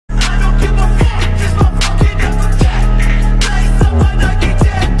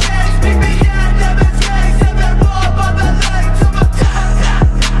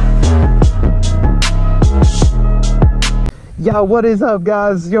Yo, what is up,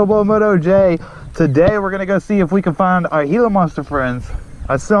 guys? Yo, Moto J. Today we're gonna go see if we can find our Gila Monster friends.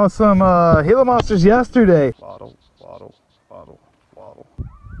 I saw some Gila Monsters yesterday. Waddle, waddle, waddle, waddle.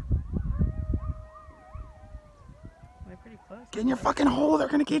 They're pretty close. Get in your fucking hole, they're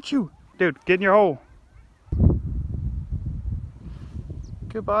gonna get you. Dude, get in your hole.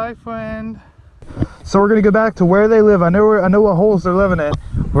 Goodbye, friend. So we're gonna go back to where they live. I know what holes they're living in.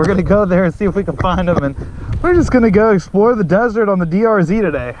 We're gonna go there and see if we can find them, and we're just gonna go explore the desert on the DRZ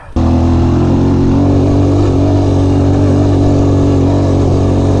today.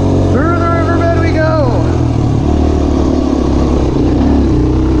 Through the riverbed we go.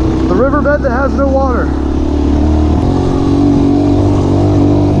 The riverbed that has no water.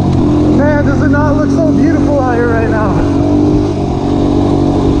 Man, does it not look so beautiful out here right now?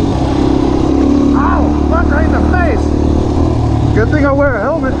 Right in the face. Good thing I wear a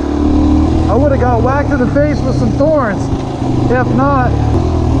helmet. I would have got whacked in the face with some thorns. If not.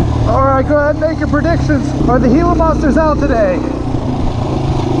 Alright, go ahead and make your predictions. Are the Gila Monsters out today?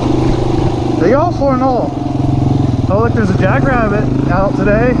 They all for and all. Oh look, there's a jackrabbit out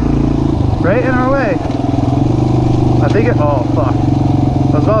today. Right in our way. I think it, oh fuck.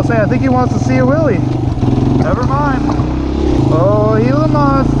 I was about to say, I think he wants to see a willy. Never mind. Oh, Gila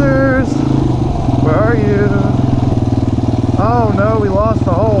Monsters. Where are you? Oh no, we lost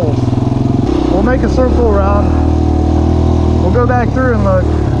the holes. We'll make a circle around. We'll go back through and look.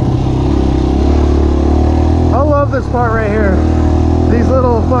 I love this part right here. These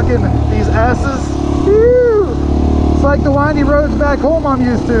little fucking, these S's. Whew. It's like the windy roads back home I'm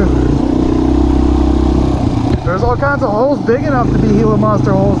used to. There's all kinds of holes big enough to be Gila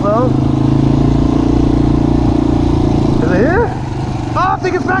Monster holes though. Is it here? Oh, I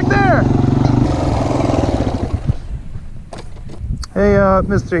think it's back there. Hey,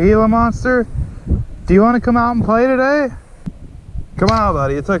 Mr. Gila Monster, do you want to come out and play today? Come on out,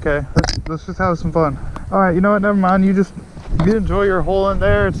 buddy. It's okay. Let's just have some fun. All right, you know what? Never mind. You enjoy your hole in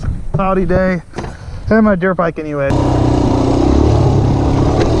there. It's a cloudy day. I have my dirt bike anyway.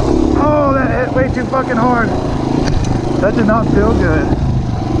 Oh, that hit way too fucking hard. That did not feel good.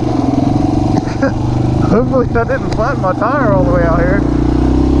 Hopefully that didn't flatten my tire all the way out here.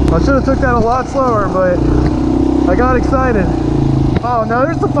 I should have took that a lot slower, but I got excited. Oh no,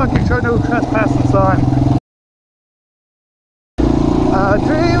 there's the fucking no trespassing sign. I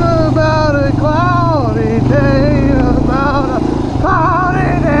dream about a cloudy day, about a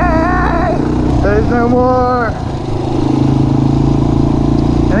cloudy day. There's no more.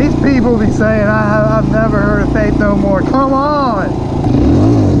 And these people be saying, I've never heard of Faith No More. Come on.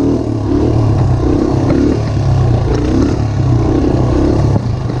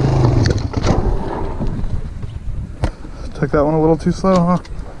 Took that one a little too slow, huh?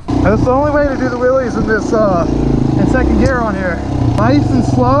 That's the only way to do the wheelies in this in second gear on here. Nice and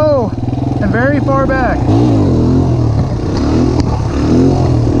slow and very far back.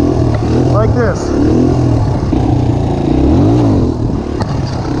 Like this.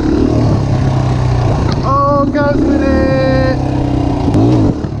 Oh, guzzling it!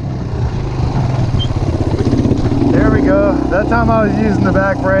 There we go. That time I was using the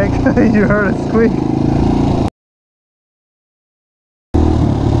back brake. You heard it squeak.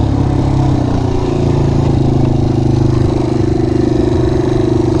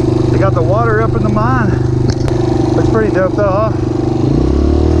 Got the water up in the mine. Looks pretty dope though, huh?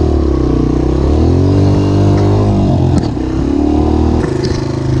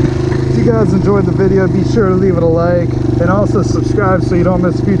 If you guys enjoyed the video, be sure to leave it a like and also subscribe so you don't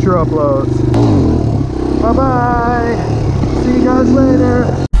miss future uploads. Bye bye. See you guys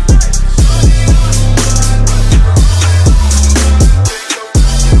later.